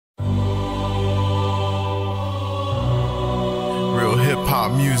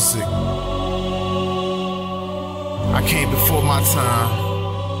hip-hop music. I came before my time.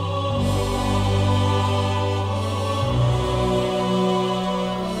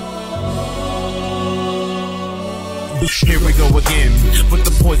 Here we go again, with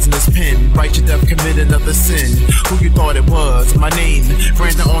the poisonous pen. Write your death, commit another sin. Who you thought it was? My name,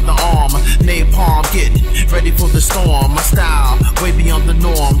 branded on the arm. Naa-Palm, get ready for the storm. My style, way beyond the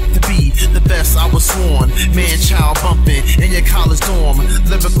norm. To be the best, I was sworn. Man-child bumping in your college dorm.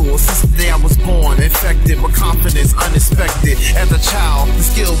 Lyrical since the day I was born. Infected with confidence, unexpected. As a child, the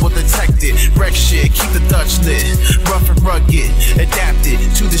skill was detected. Wreck shit, keep the Dutch lit. Rough and rugged, adapted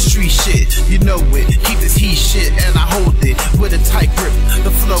to the street shit. You know it, keep this heat shit, and I hold it with a tight grip.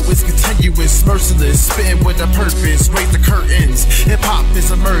 The flow is continuous, merciless, spitting with a purpose. Raise the curtains. Hip-hop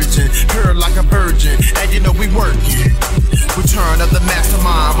is emerging, pure like a virgin, and you know we working. Return of the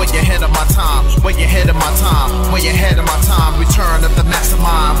mastermind, way ahead of my time, way ahead of my time, way ahead of my time. Return of the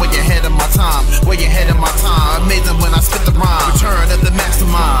mastermind, way ahead of my time, way ahead of my time. Amazing when I spit the rhyme. Return of the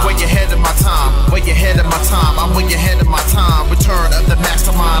mastermind, way ahead of my time, way ahead of my time. I'm way ahead of my time. Return of the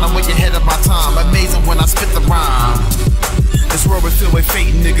mastermind, I'm way ahead of my time. Amazing when I spit the rhyme. This world is filled with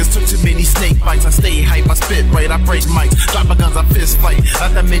fake niggas. Took too many snake bites. I stay hype, I spit right, I break mics. Drop my guns, I fist fight.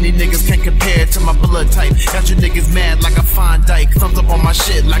 Not that many niggas can compare to my blood type. Got you niggas mad like a fine dyke. Thumbs up on my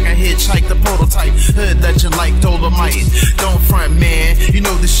shit like a hitchhike, the prototype. Hood that you like, Dolomite. Don't front, man, you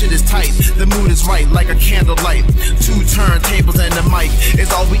know this shit is tight. The mood is right like a candlelight. 2 turntables and a mic is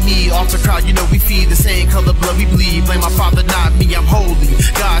all we need. Off the crowd, you know we feed the same color blood we bleed. Blame my father, not me, I'm holy.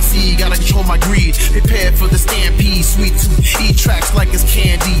 God see, gotta control my greed. Prepare for the stampede, sweet tooth. Eat tracks like it's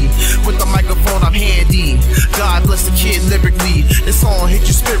candy. With the microphone, I'm handy. God bless the kid lyrically. This song hit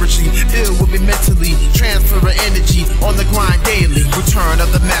you spiritually, ill with me mentally. Transfer of energy on the grind daily. Return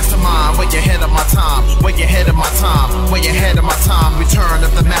of the mastermind, way ahead of my time, way ahead of my time, way ahead of my time. Return of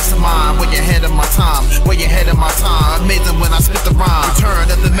the mastermind, way ahead of my time, way ahead of my time. Amazing when I spit the rhyme.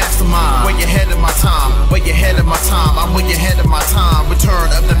 Return of the mastermind, way ahead of my time, way ahead of my time. I'm way ahead of my time. Return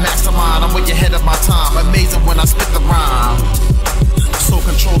of the mastermind, I'm way ahead of my time. Amazing when I spit the rhyme. Soul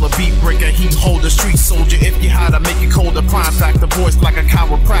controller, beat breaker, heat holder, street soldier. If you hide, I make you colder. Prime factor, voice like a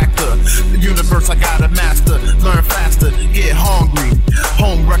chiropractor. The universe, I gotta master. Learn faster, get hungry.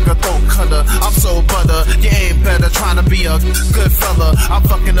 Home wrecker, throat cutter. I'm so butter, you ain't better. Trying to be a good fella. I'm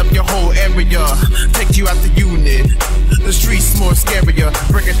fucking up your whole area. Take you out the unit. The streets more scarier.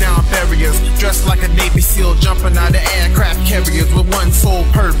 Breaking down barriers. Dressed like a Navy SEAL, jumping out of aircraft carriers with one sole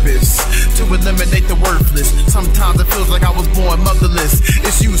purpose.